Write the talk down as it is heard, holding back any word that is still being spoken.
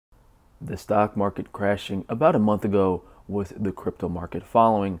The stock market crashing about a month ago with the crypto market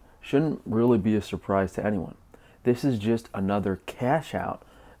following shouldn't really be a surprise to anyone. This is just another cash out,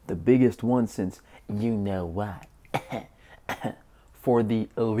 the biggest one since you know what, for the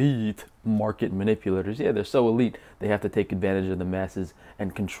elite market manipulators. Yeah, they're so elite, they have to take advantage of the masses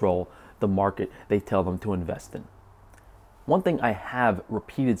and control the market they tell them to invest in. One thing I have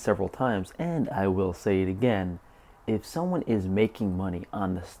repeated several times, and I will say it again, if someone is making money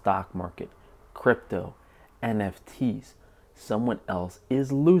on the stock market, crypto, NFTs, someone else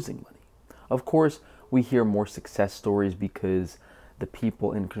is losing money. Of course, we hear more success stories because the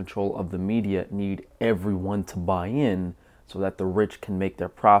people in control of the media need everyone to buy in so that the rich can make their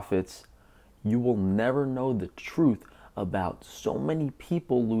profits. You will never know the truth about so many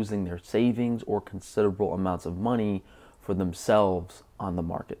people losing their savings or considerable amounts of money for themselves on the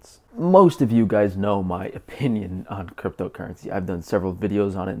markets. Most of you guys know my opinion on cryptocurrency. I've done several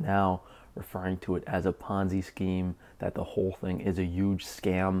videos on it now, referring to it as a Ponzi scheme, that the whole thing is a huge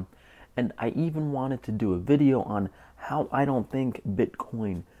scam. And I even wanted to do a video on how I don't think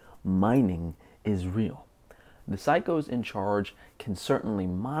Bitcoin mining is real. The psychos in charge can certainly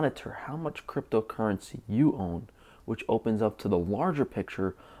monitor how much cryptocurrency you own, which opens up to the larger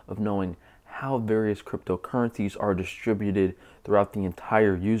picture of knowing how various cryptocurrencies are distributed throughout the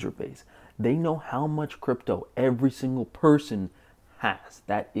entire user base. They know how much crypto every single person has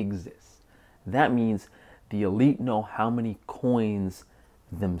that exists. That means the elite know how many coins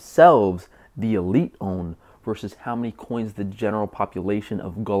themselves the elite own versus how many coins the general population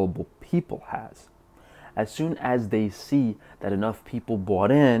of gullible people has. As soon as they see that enough people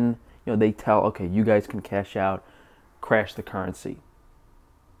bought in, they tell, okay, you guys can cash out, crash the currency.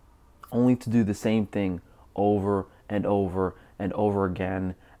 Only to do the same thing over and over and over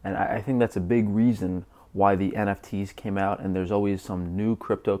again. And I think that's a big reason why the NFTs came out and there's always some new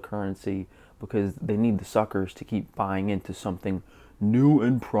cryptocurrency, because they need the suckers to keep buying into something new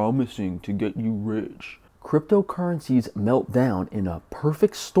and promising to get you rich. Cryptocurrencies melt down in a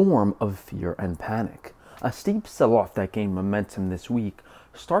perfect storm of fear and panic. A steep sell-off that gained momentum this week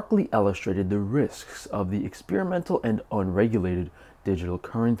starkly illustrated the risks of the experimental and unregulated digital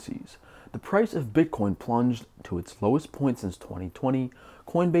currencies. The price of Bitcoin plunged to its lowest point since 2020.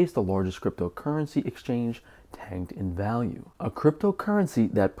 Coinbase, the largest cryptocurrency exchange, tanked in value. A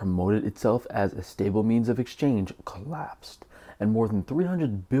cryptocurrency that promoted itself as a stable means of exchange collapsed, and more than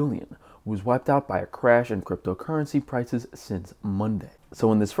 300 billion was wiped out by a crash in cryptocurrency prices since Monday.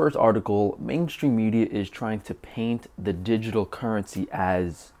 So in this first article, mainstream media is trying to paint the digital currency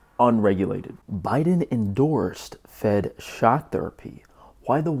as unregulated. Biden endorsed Fed shock therapy.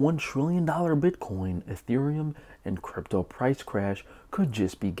 Why the $1 trillion Bitcoin, Ethereum, and crypto price crash could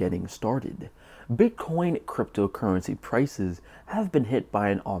just be getting started. Bitcoin cryptocurrency prices have been hit by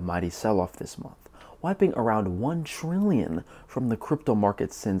an almighty sell-off this month, wiping around $1 trillion from the crypto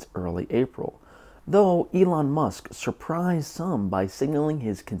market since early April, though Elon Musk surprised some by signaling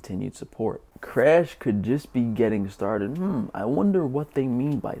his continued support. Crash could just be getting started. I wonder what they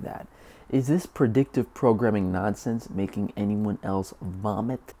mean by that. Is this predictive programming nonsense making anyone else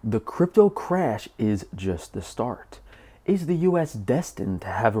vomit? The crypto crash is just the start. Is the US destined to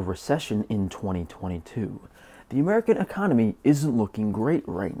have a recession in 2022? The American economy isn't looking great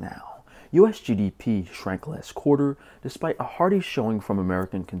right now. US GDP shrank last quarter despite a hearty showing from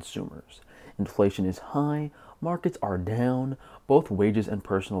American consumers. Inflation is high, markets are down, both wages and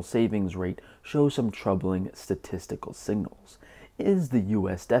personal savings rate show some troubling statistical signals. Is the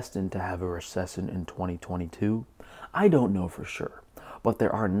US destined to have a recession in 2022? I don't know for sure, but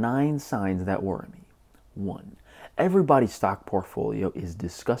there are 9 signs that worry me. 1. Everybody's stock portfolio is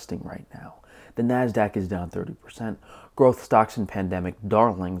disgusting right now. The NASDAQ is down 30%. Growth stocks and pandemic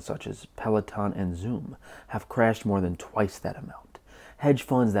darlings such as Peloton and Zoom have crashed more than twice that amount. Hedge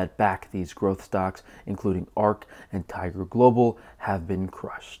funds that back these growth stocks, including ARK and Tiger Global, have been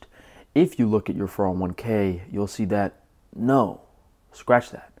crushed. If you look at your 401k, you'll see that, no,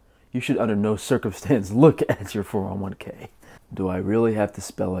 scratch that. You should under no circumstance look at your 401k. Do I really have to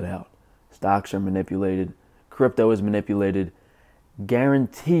spell it out? Stocks are manipulated. Crypto is manipulated.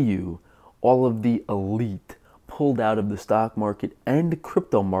 Guarantee you all of the elite pulled out of the stock market and the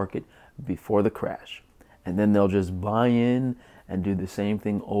crypto market before the crash. And then they'll just buy in and do the same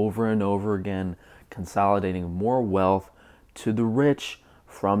thing over and over again, consolidating more wealth to the rich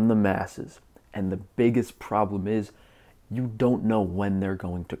from the masses. And the biggest problem is you don't know when they're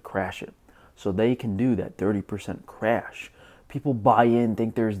going to crash it. So they can do that 30% crash. People buy in,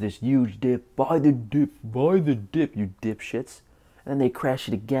 think there's this huge dip, buy the dip, you dipshits. And then they crash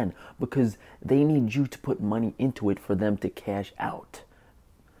it again because they need you to put money into it for them to cash out.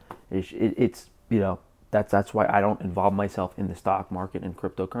 It's you know, that's why I don't involve myself in the stock market and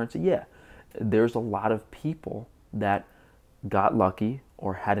cryptocurrency. Yeah, there's a lot of people that got lucky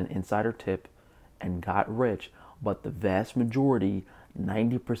or had an insider tip and got rich, but the vast majority,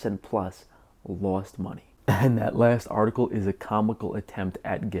 90% plus, lost money. And that last article is a comical attempt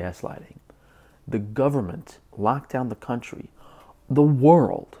at gaslighting. The government locked down the country, the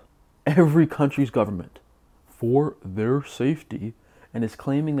world, every country's government, for their safety, and is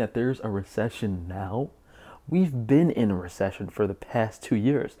claiming that there's a recession now. We've been in a recession for the past 2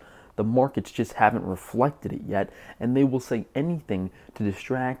 years. The markets just haven't reflected it yet, and they will say anything to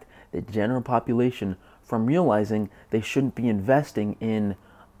distract the general population from realizing they shouldn't be investing in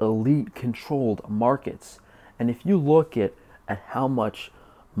elite controlled markets. And if you look at how much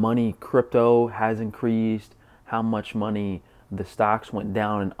money crypto has increased, how much money the stocks went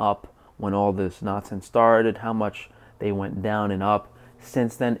down and up when all this nonsense started, how much they went down and up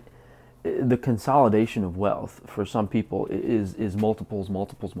since then, the consolidation of wealth for some people is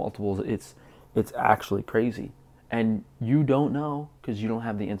multiples. It's actually crazy, and you don't know because you don't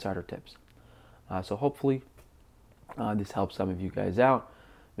have the insider tips. So hopefully this helps some of you guys out.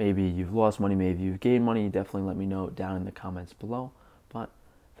 Maybe you've lost money, maybe you've gained money. Definitely let me know down in the comments below. But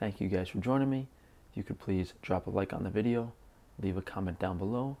thank you guys for joining me. If you could please drop a like on the video, leave a comment down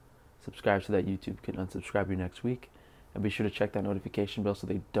below, subscribe so that YouTube can unsubscribe you next week, and be sure to check that notification bell so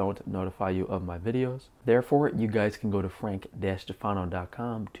they don't notify you of my videos. Therefore, you guys can go to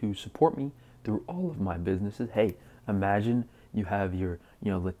frank-stefano.com to support me through all of my businesses. Hey, imagine you have your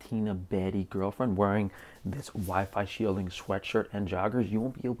Latina baddie girlfriend wearing this Wi-Fi shielding sweatshirt and joggers. You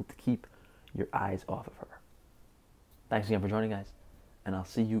won't be able to keep your eyes off of her. Thanks again for joining, guys, and I'll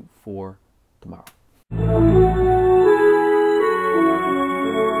see you for tomorrow.